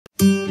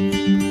Hello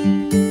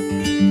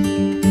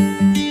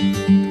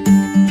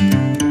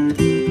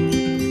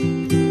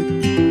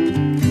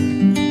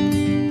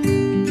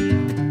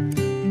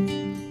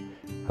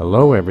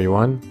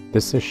everyone,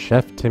 this is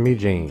Chef Timmy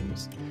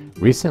James.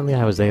 Recently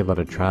I was able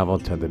to travel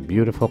to the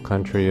beautiful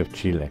country of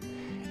Chile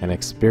and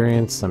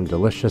experience some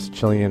delicious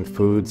Chilean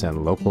foods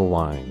and local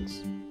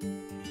wines.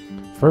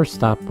 First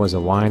stop was a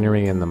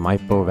winery in the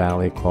Maipo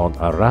Valley called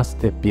Arras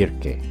de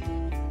Pirque.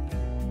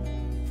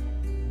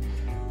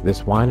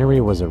 This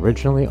winery was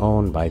originally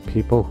owned by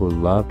people who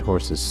loved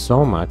horses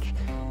so much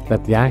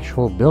that the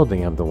actual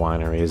building of the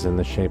winery is in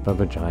the shape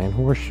of a giant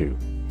horseshoe.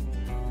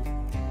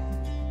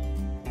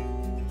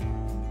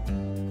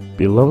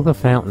 Below the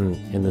fountain,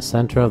 in the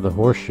center of the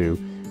horseshoe,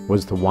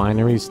 was the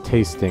winery's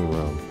tasting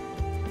room.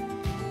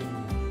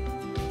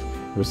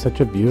 It was such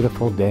a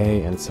beautiful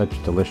day and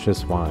such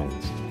delicious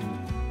wines.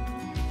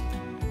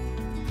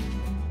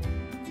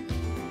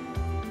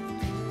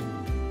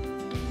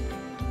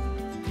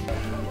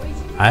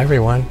 Hi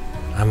everyone,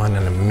 I'm on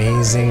an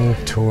amazing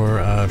tour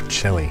of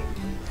Chile.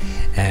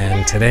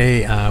 And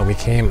today we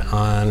came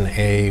on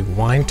a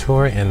wine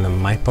tour in the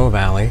Maipo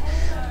Valley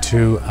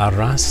to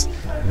Arras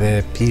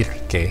de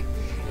Pirque.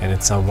 And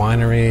it's a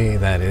winery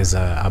that is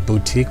a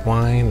boutique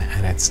wine,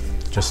 and it's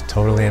just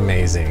totally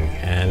amazing.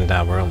 And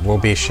we'll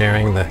be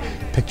sharing the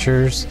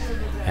pictures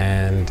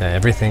and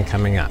everything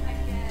coming up.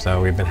 So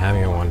we've been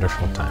having a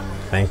wonderful time.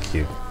 Thank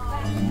you.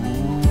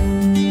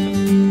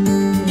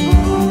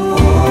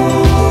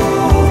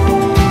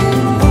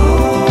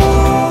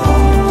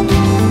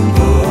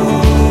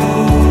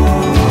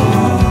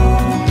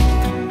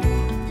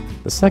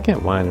 The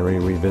second winery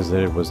we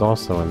visited was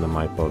also in the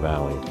Maipo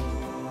Valley.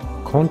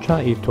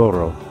 Concha y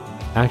Toro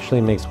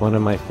actually makes one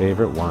of my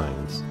favorite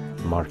wines,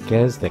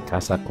 Marqués de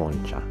Casa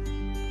Concha.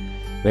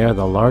 They are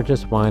the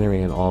largest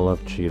winery in all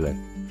of Chile.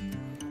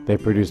 They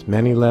produce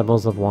many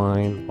levels of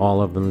wine,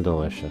 all of them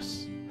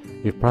delicious.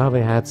 You've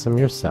probably had some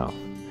yourself.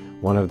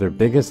 One of their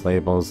biggest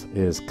labels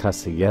is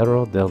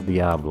Casillero del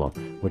Diablo,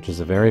 which is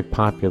a very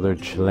popular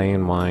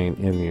Chilean wine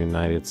in the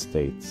United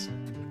States.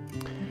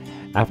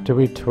 After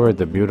we toured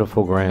the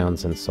beautiful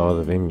grounds and saw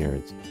the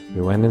vineyards,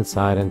 we went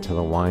inside into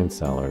the wine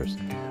cellars,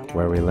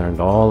 where we learned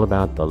all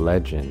about the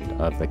legend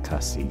of the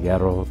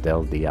Casillero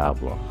del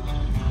Diablo.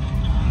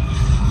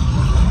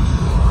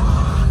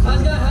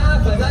 As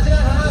garrafas, as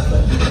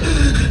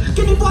garrafas!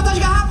 Que me importa as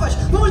garrafas?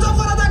 Vamos lá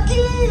fora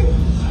daqui!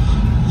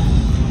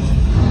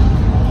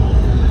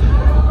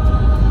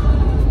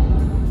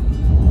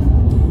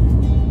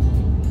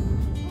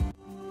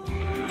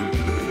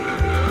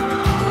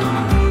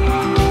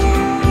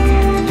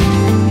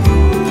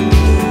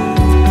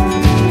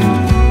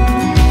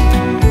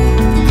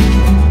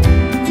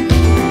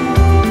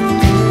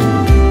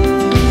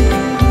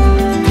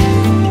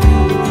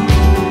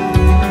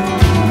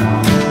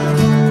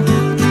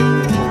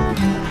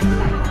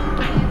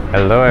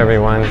 Hello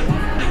everyone.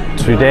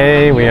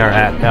 Today we are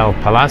at El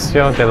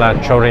Palacio de la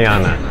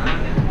Chorrillana,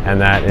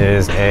 and that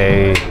is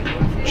a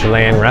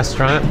Chilean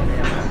restaurant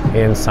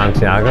in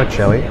Santiago,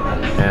 Chile,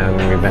 and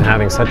we've been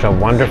having such a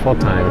wonderful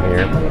time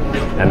here.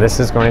 And this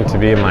is going to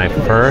be my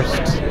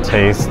first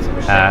taste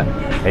at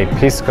a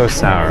pisco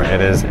sour. It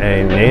is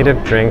a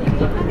native drink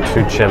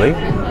to Chile,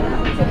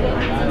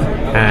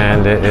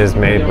 and it is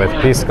made with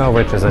pisco,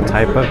 which is a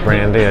type of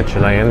brandy, a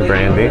Chilean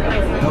brandy,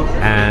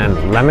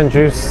 and lemon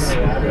juice,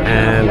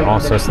 and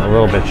also a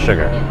little bit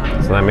sugar.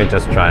 So let me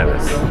just try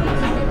this.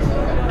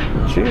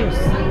 Cheers.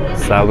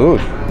 Salud.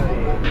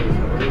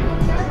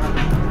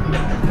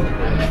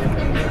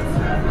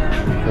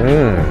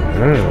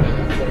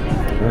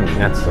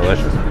 That's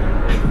delicious.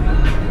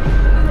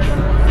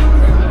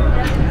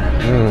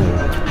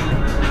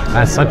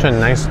 Has such a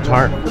nice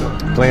tart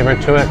flavor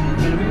to it.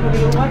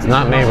 It's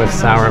not made with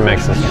sour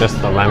mix, it's just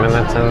the lemon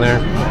that's in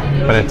there,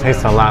 but it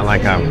tastes a lot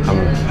like a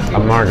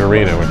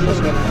margarita, which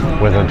is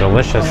with a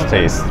delicious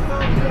taste.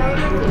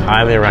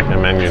 Highly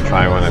recommend you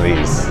try one of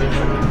these.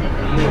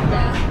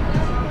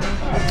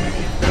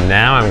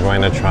 Now I'm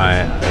going to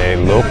try a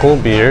local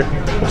beer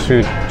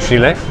to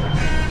Chile.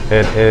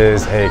 It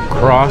is a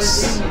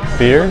cross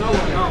beer,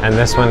 and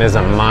this one is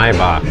a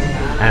Maibach,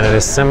 and it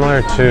is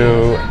similar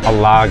to a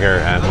lager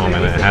at home,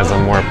 and it has a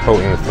more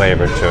potent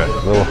flavor to it,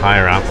 a little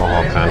higher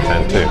alcohol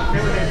content too.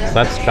 So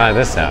let's try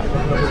this out.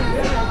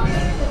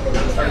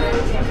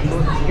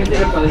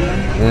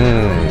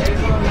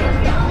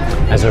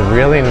 Has a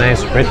really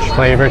nice rich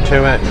flavor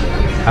to it.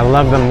 I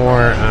love the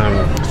more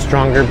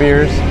stronger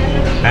beers,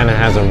 and it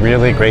has a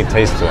really great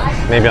taste to it.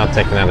 Maybe I'll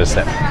take another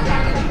sip.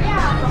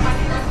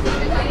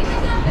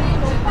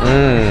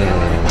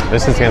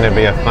 This is going to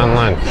be a fun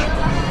lunch.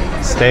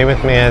 Stay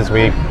with me as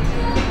we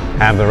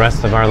have the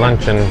rest of our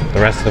lunch and the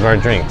rest of our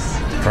drinks.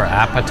 For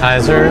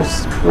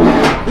appetizers,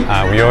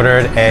 we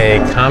ordered a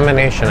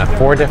combination of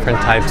 4 different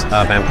types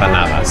of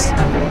empanadas.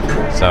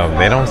 So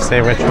they don't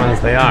say which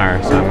ones they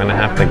are, so I'm going to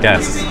have to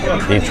guess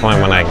each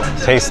one when I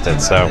taste it.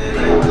 So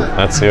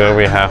let's see what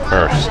we have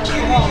first.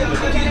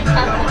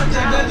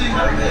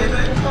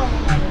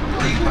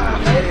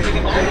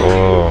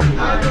 Oh.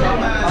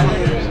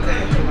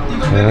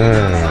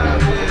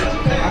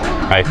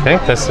 I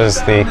think this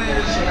is the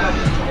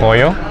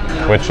pollo,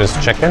 which is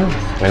chicken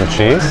and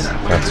cheese.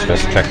 Let's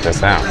just check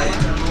this out.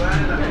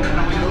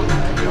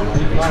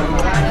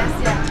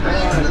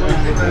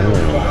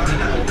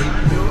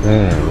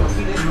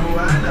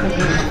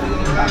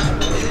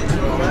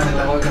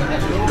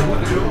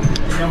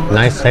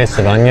 Nice taste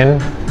of onion,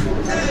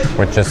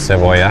 which is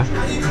cebolla.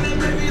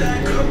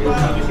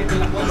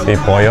 The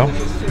pollo.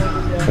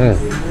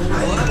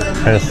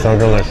 It's so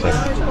delicious.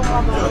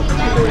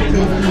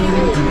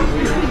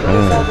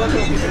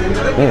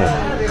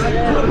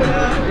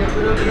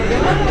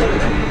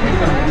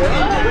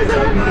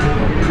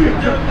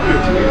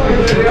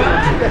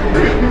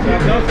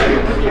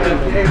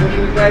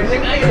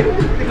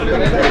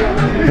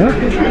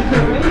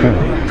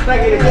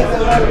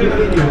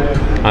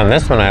 On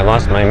this one, I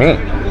lost my meat.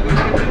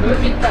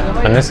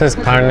 And this is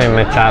carne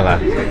mechada.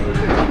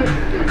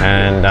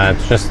 And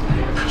it's just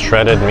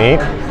shredded meat.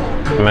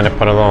 I'm going to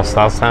put a little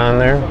salsa in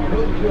there.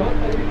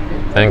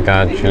 Thank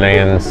God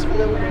Chileans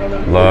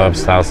love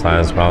salsa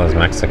as well as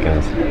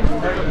Mexicans.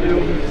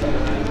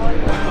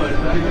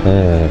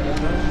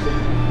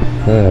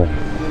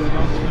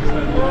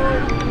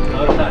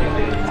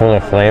 Full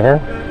of flavor.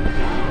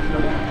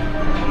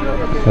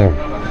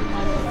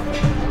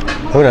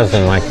 Who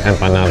doesn't like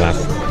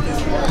empanadas?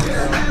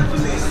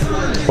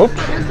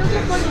 Oops.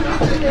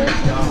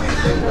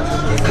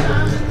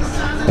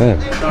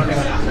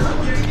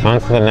 On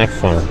to the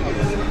next one.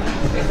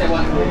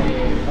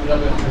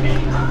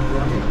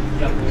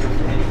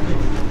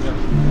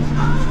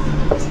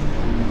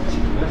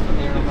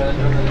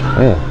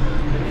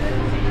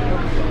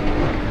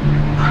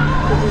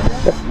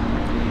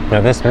 Now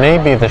this may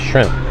be the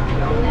shrimp,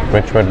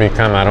 which would be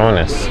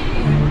camarones.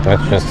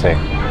 Let's just see.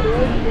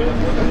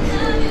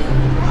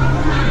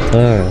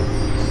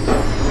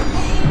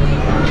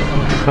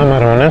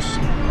 Camarones,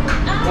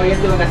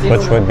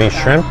 which would be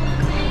shrimp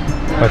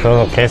with a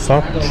little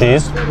queso,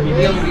 cheese.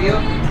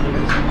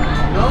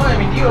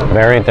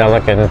 Very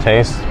delicate in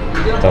taste,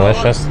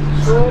 delicious.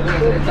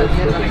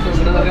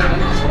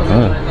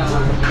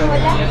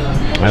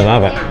 I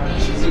love it.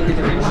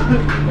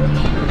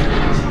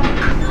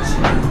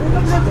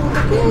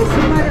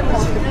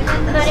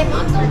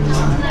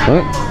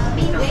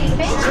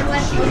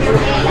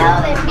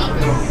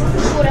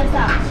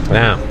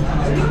 Now,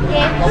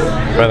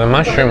 for the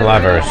mushroom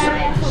lovers,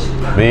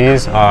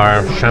 these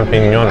are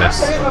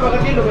champiñones,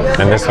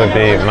 and this would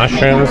be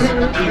mushrooms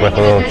with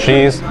a little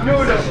cheese.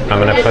 I'm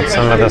going to put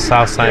some of the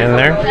salsa in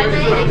there.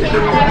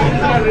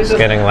 It's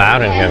getting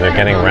loud in here, they're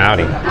getting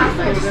rowdy.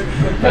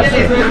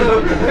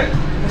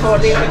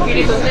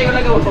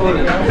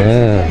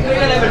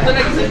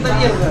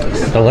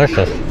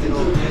 Delicious.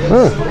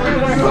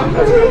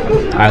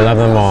 I love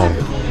them all.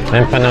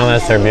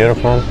 Empanadas are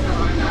beautiful.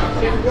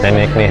 They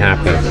make me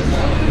happy.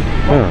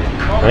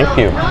 Thank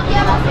you.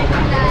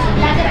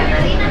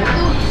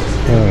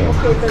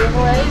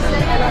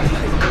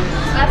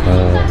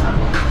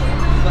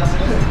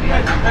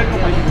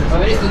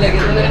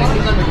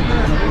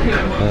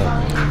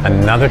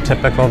 Another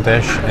typical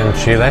dish in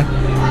Chile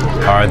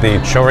are the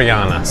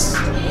chorianas,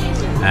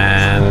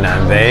 and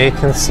they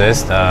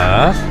consist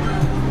of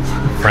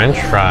French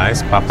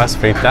fries, papas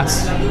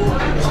fritas,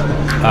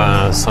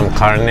 some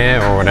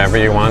carne or whatever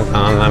you want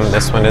on them.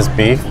 This one is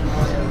beef,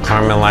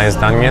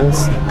 caramelized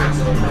onions,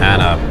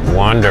 and a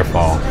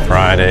wonderful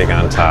fried egg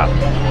on top.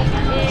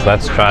 So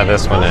let's try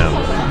this one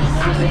out.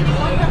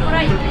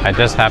 I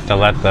just have to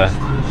let the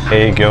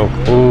egg yolk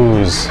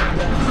ooze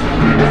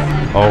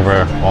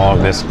over all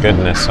of this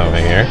goodness over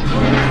here.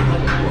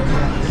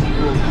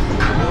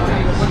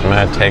 I'm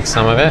going to take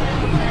some of it.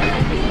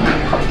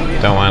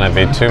 Don't want to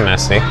be too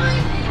messy.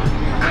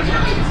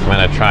 I'm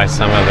going to try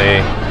some of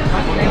the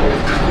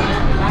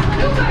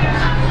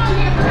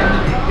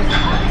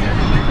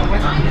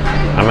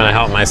I'm going to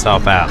help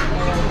myself out.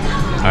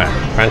 All right,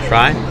 French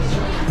fry.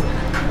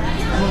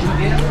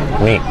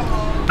 Meat.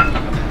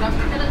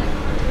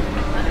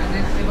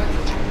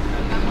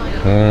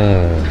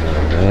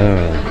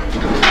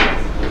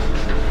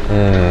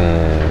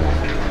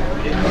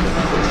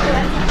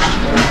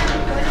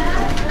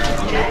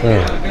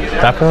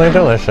 Definitely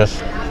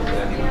delicious.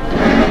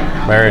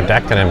 Very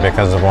decadent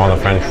because of all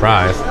the French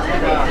fries.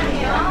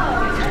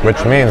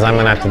 Which means I'm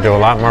going to have to do a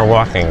lot more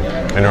walking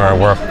in order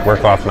to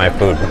work off my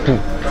food.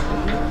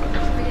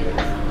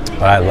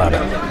 But I love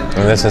it.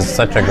 And this is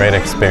such a great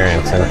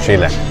experience in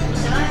Chile.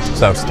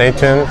 So stay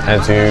tuned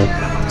as you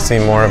see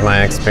more of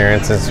my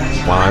experiences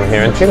while I'm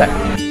here in Chile.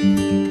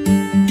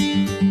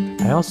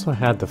 I also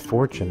had the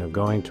fortune of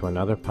going to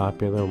another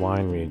popular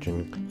wine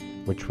region,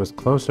 which was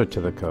closer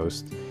to the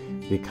coast,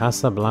 the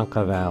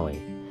Casablanca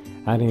Valley.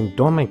 At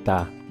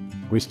Indomita,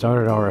 we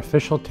started our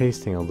official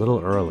tasting a little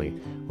early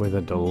with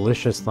a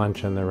delicious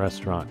lunch in the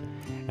restaurant,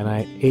 and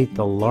I ate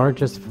the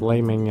largest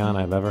filet mignon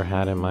I've ever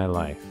had in my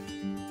life.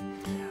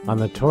 On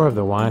the tour of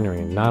the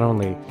winery, not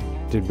only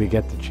did we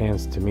get the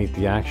chance to meet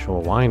the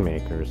actual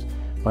winemakers,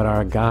 but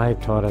our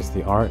guide taught us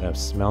the art of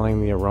smelling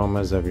the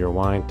aromas of your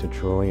wine to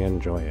truly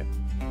enjoy it.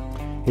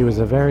 He was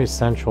a very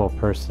sensual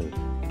person,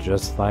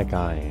 just like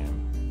I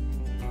am.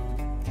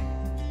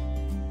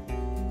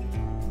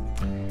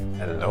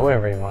 Hello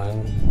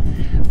everyone.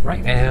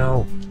 Right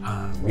now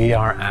we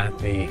are at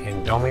the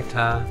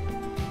Indomita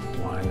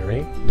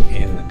winery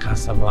in the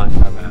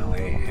Casablanca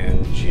Valley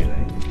in Chile.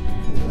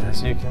 And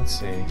as you can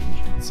see,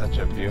 it's such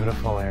a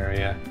beautiful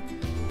area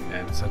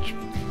and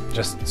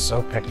just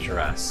so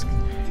picturesque.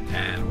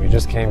 And we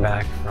just came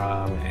back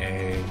from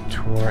a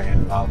tour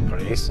in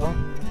Valparaiso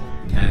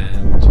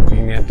and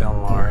Viña del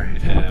Mar,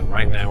 and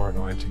right now we're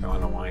going to go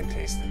on a wine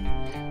tasting.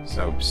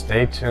 So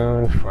stay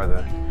tuned for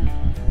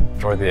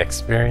the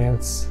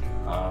experience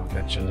of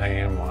the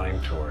Chilean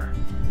wine tour.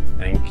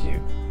 Thank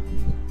you.